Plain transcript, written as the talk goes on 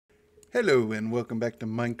Hello and welcome back to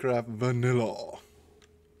Minecraft Vanilla.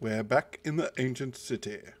 We're back in the ancient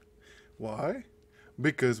city. Why?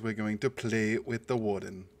 Because we're going to play with the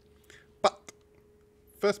warden. But,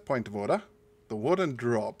 first point of order, the warden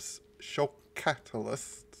drops shock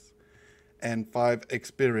catalysts and 5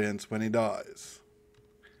 experience when he dies.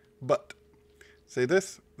 But, see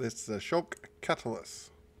this? This is a shock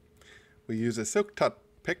catalyst. We use a silk tut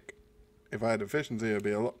pick. If I had efficiency it would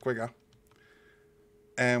be a lot quicker.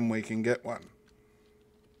 And we can get one.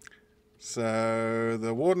 So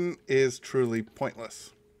the warden is truly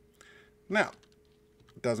pointless. Now,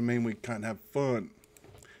 doesn't mean we can't have fun.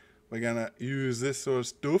 We're gonna use this sort of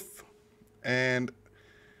stuff and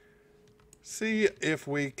see if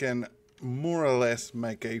we can more or less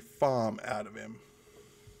make a farm out of him.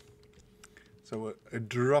 So we'll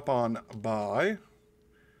drop on by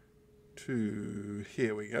to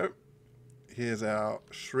here we go. Here's our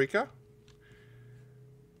shrieker.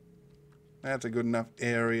 That's a good enough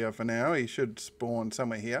area for now. He should spawn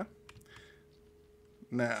somewhere here.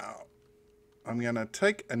 Now, I'm going to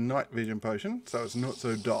take a night vision potion so it's not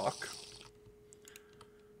so dark.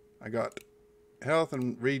 I got health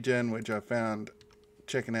and regen, which I found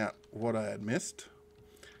checking out what I had missed.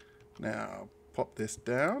 Now, pop this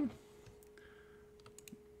down.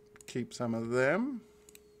 Keep some of them.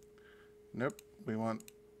 Nope, we want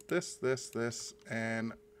this,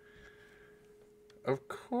 and of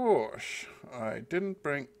course, I didn't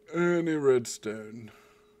bring any redstone.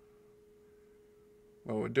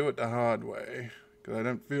 Well, we'll do it the hard way, because I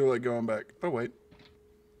don't feel like going back. Oh, wait.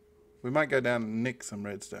 We might go down and nick some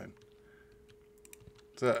redstone.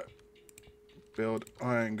 So, build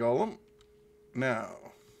iron golem. Now,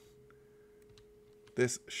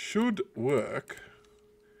 this should work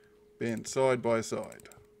being side by side.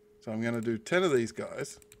 So I'm going to do 10 of these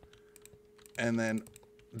guys, and then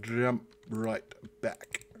jump right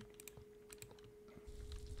back.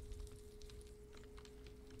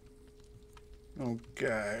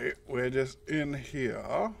 Okay, we're just in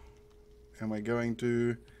here and we're going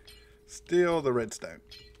to steal the redstone.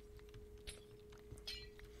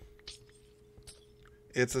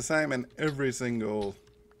 It's the same in every single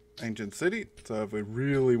ancient city, so if we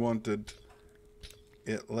really wanted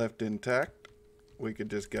it left intact, we could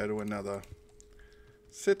just go to another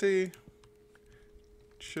city.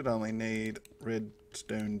 Should only need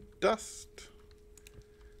redstone dust.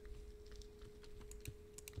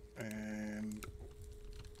 And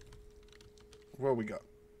what we got?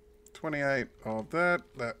 28 of that.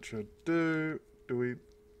 That should do. Do we?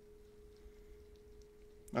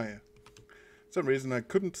 Oh yeah. For some reason I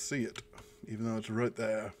couldn't see it, even though it's right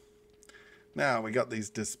there. Now we got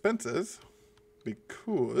these dispensers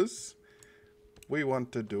because we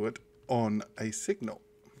want to do it on a signal.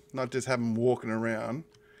 Not just have them walking around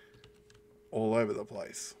all over the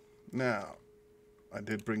place. Now, I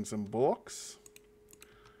did bring some blocks.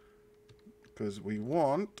 Because we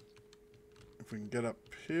want, if we can get up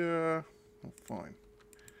here, oh, fine.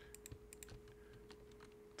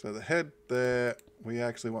 So the head there, we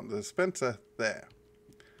actually want the dispenser there.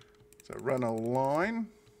 So run a line.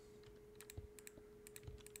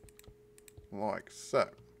 Like so.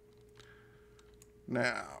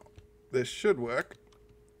 Now, this should work.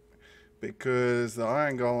 Because the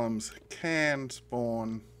iron golems can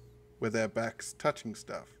spawn with their backs touching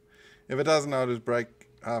stuff. If it doesn't, I'll just break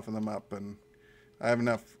half of them up and I have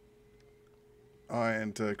enough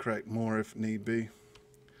iron to create more if need be.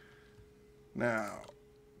 Now,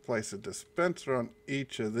 place a dispenser on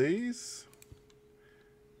each of these.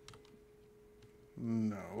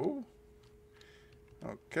 No.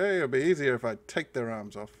 Okay, it'll be easier if I take their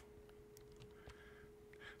arms off.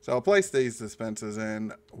 So I'll place these dispensers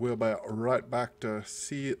and we'll be right back to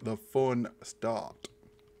see the fun start.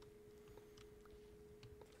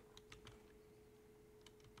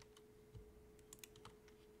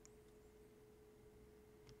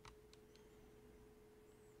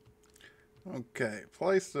 Okay,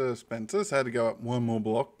 place the dispensers. Had to go up one more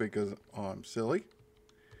block because I'm silly.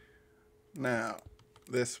 Now,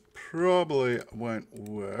 this probably won't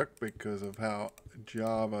work because of how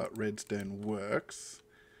Java Redstone works.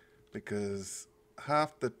 Because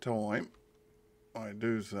half the time I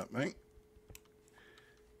do something,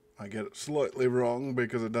 I get it slightly wrong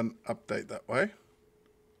because it doesn't update that way.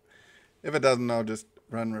 If it doesn't, I'll just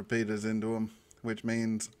run repeaters into them, which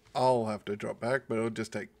means I'll have to drop back, but it'll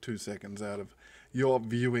just take 2 seconds out of your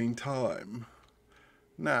viewing time.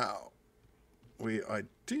 Now, we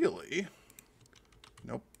ideally,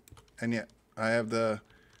 nope, and yet I have the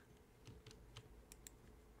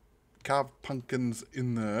carved pumpkins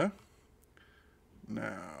in there.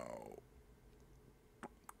 Now,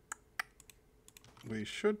 we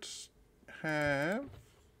should have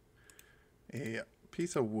a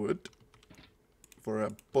piece of wood for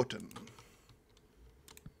a button.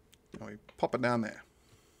 And we pop it down there.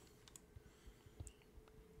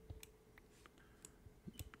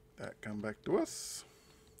 That come back to us.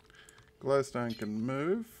 Glowstone can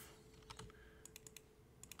move.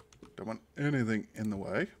 Don't want anything in the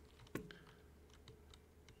way.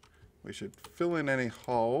 We should fill in any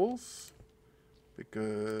holes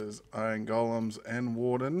because iron golems and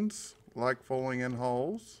wardens like falling in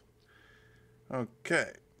holes.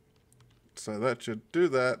 Okay. So that should do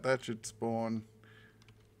that. That should spawn.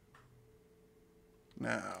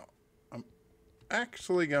 Now, I'm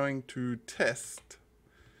actually going to test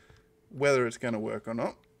whether it's going to work or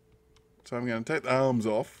not. So I'm going to take the arms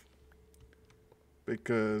off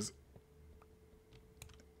because,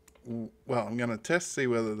 well, I'm going to test, see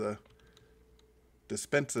whether the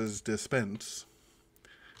dispensers dispense.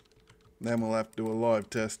 Then we'll have to do a live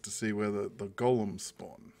test to see whether the golems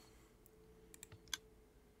spawn.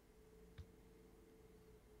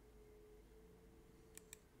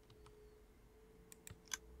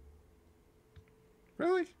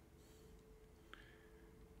 Really?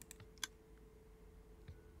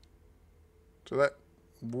 So that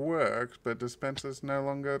works, but dispensers no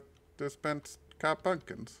longer dispense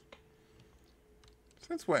carpumpkins.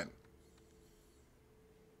 Since when?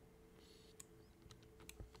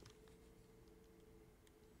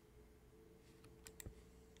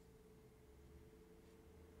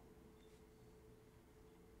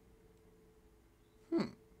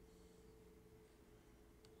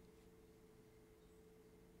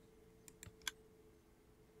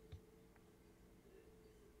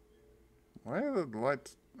 Why are the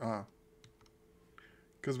lights... Ah.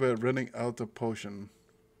 Because we're running out of potion.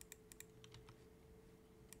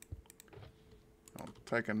 I'll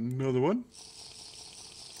take another one.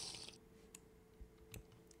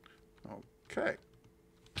 Okay.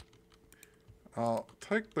 I'll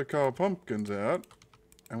take the car pumpkins out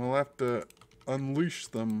and we'll have to unleash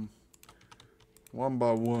them one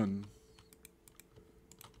by one.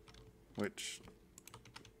 Which...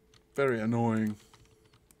 very annoying.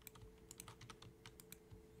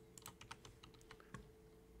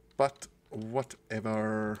 But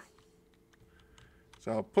whatever.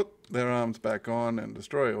 So I'll put their arms back on and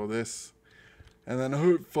destroy all this. And then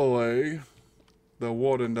hopefully the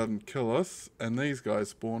warden doesn't kill us and these guys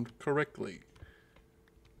spawned correctly.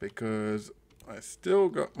 Because I still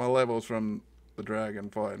got my levels from the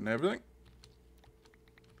dragon fight and everything.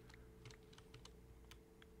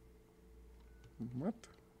 What?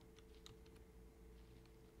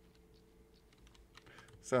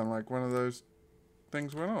 Sound like one of those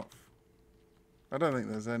things went off. I don't think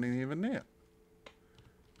there's any even near.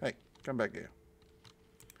 Hey, come back here.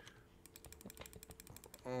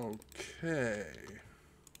 Okay.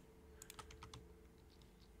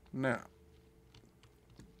 Now,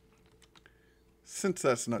 since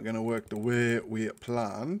that's not going to work the way we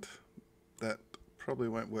planned, that probably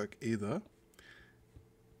won't work either.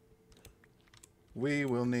 We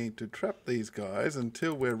will need to trap these guys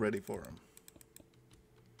until we're ready for them.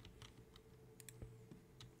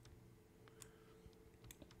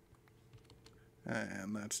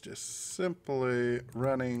 And that's just simply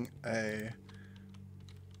running a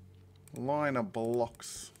line of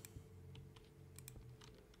blocks.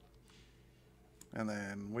 And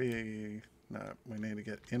then we need to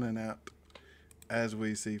get in and out as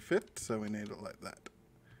we see fit, so we need it like that.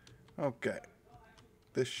 Okay.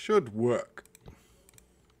 This should work.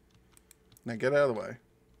 Now get out of the way.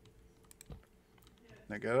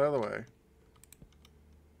 Now get out of the way.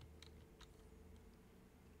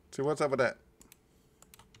 See, what's up with that?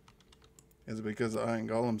 Is it because the iron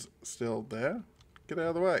golem's still there? Get out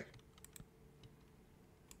of the way.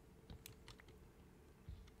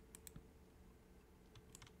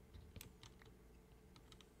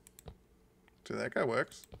 See, that guy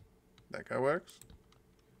works. That guy works.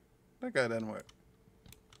 That guy doesn't work.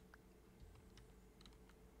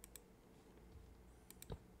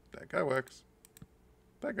 That guy works.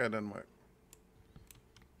 That guy doesn't work.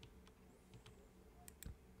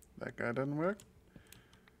 That guy doesn't work.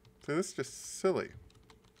 So this is just silly.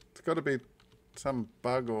 It's got to be some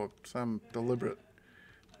bug or some deliberate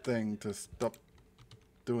thing to stop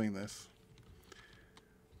doing this.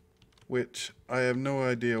 Which I have no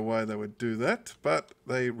idea why they would do that, but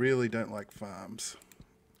they really don't like farms.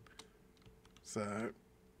 So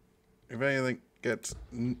if anything gets...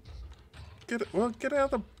 get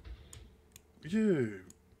out of the... You...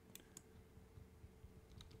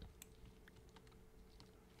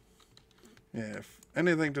 Yeah, if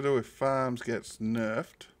anything to do with farms gets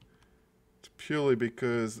nerfed, it's purely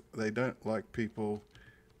because they don't like people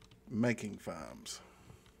making farms.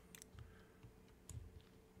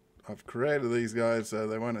 I've created these guys so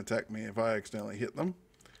they won't attack me if I accidentally hit them,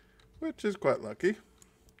 which is quite lucky.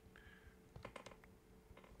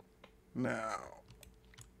 Now,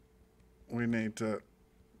 we need to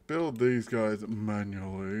build these guys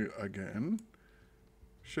manually again.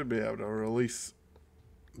 Should be able to release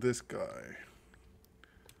this guy.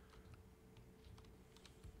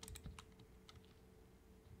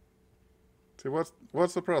 See,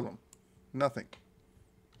 what's the problem? Nothing.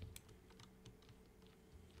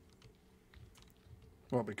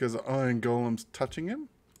 What, because the iron golem's touching him?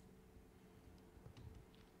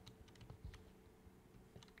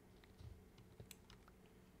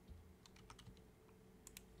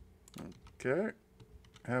 Okay.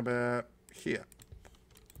 How about here?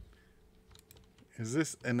 Is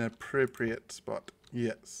this an appropriate spot?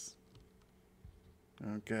 Yes.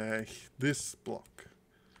 Okay, this block.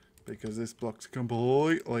 Because this block's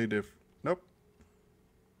completely different. Nope.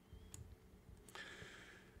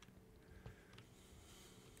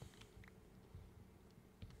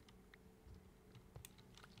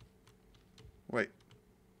 Wait.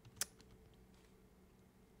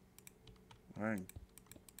 Iron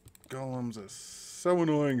golems are so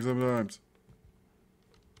annoying sometimes.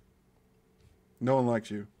 No one likes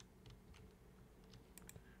you.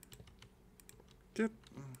 Get...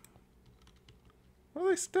 What are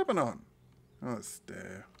they stepping on? Oh, the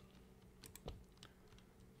stair.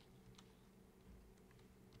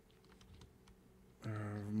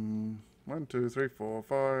 One, two, three, four,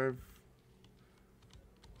 5,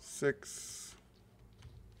 6.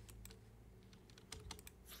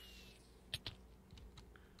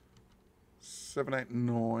 Seven, 8,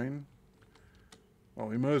 9. Well,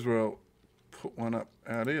 we might as well put one up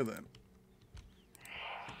out here then.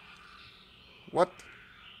 What?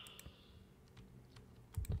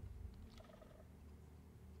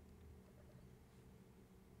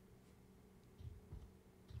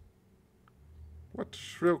 What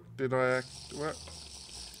shriek did I act? What?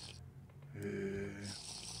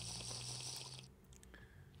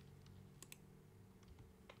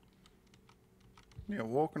 Yeah,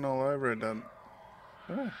 walking all over it doesn't.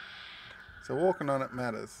 Oh. So walking on it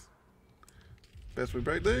matters. Best we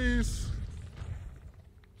break these.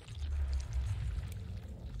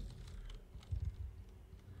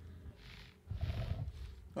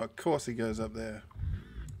 Oh, of course he goes up there.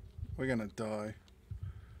 We're gonna die.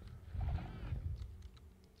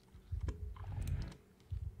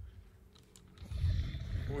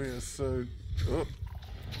 We are so... Oh.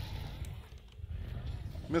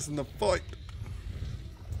 Missing the fight.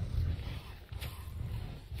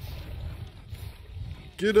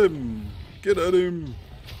 Get him! Get at him!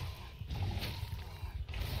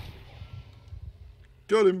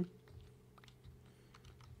 Got him!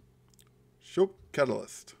 Shock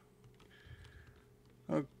catalyst.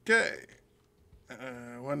 Okay.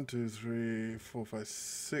 1, 2, 3, 4, 5,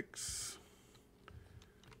 6.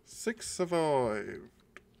 6 survived.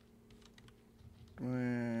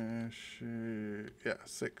 Yeah,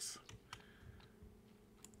 6.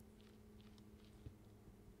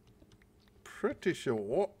 Pretty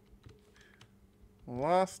sure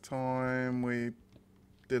last time we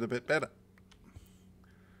did a bit better.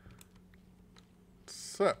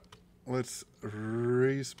 So let's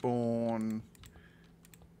respawn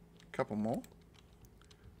a couple more.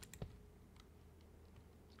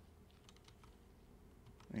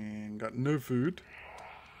 And got no food.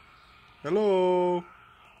 Hello.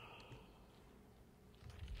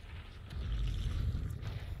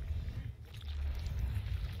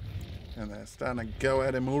 And they're starting to go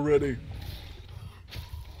at him already.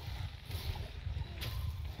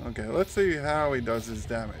 Okay, let's see how he does his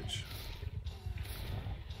damage.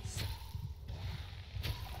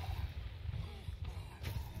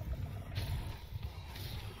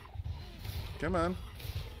 Come on.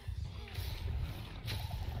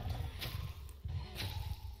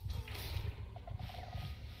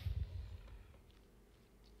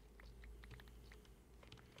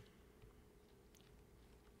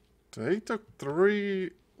 So he took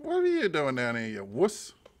 3... What are you doing down here, you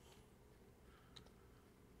wuss?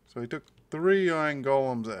 So he took 3 iron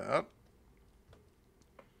golems out.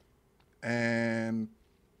 And...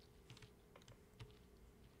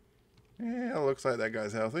 yeah, looks like that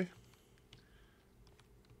guy's healthy.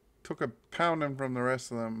 Took a pounding from the rest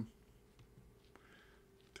of them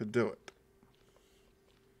to do it.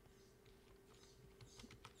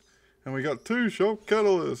 And we got 2 shock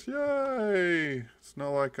catalysts. Yay! It's not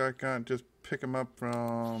like I can't just pick them up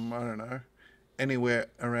from, I don't know, anywhere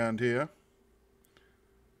around here.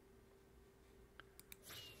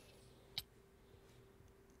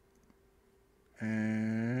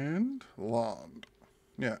 And land.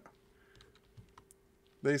 Yeah.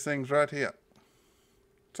 These things right here.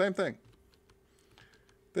 Same thing.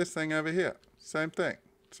 This thing over here. Same thing.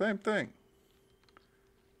 Same thing.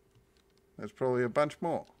 There's probably a bunch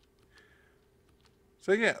more.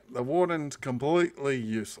 So yeah, the warden's completely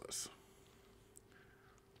useless.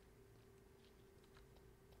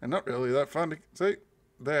 And not really that fun to see.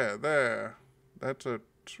 There. That's a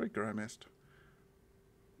shrieker I missed.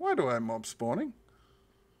 Why do I have mobs spawning?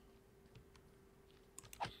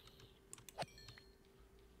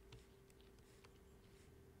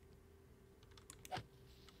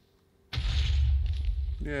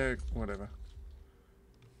 Yeah, whatever.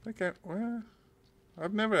 Okay, well,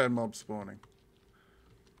 I've never had mobs spawning.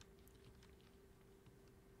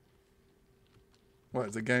 What,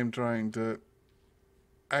 is the game trying to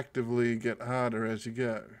actively get harder as you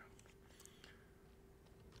go?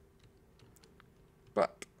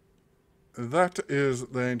 But that is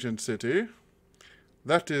the ancient city.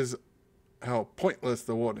 That is how pointless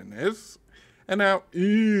the warden is, and how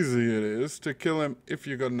easy it is to kill him if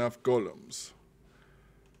you got enough golems.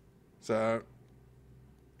 So,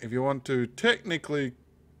 if you want to technically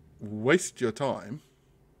waste your time,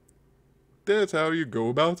 that's how you go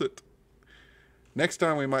about it. Next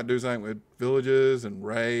time we might do something with villages and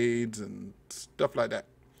raids and stuff like that.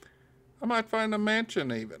 I might find a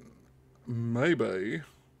mansion even. Maybe.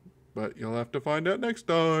 But you'll have to find out next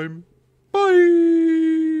time. Bye!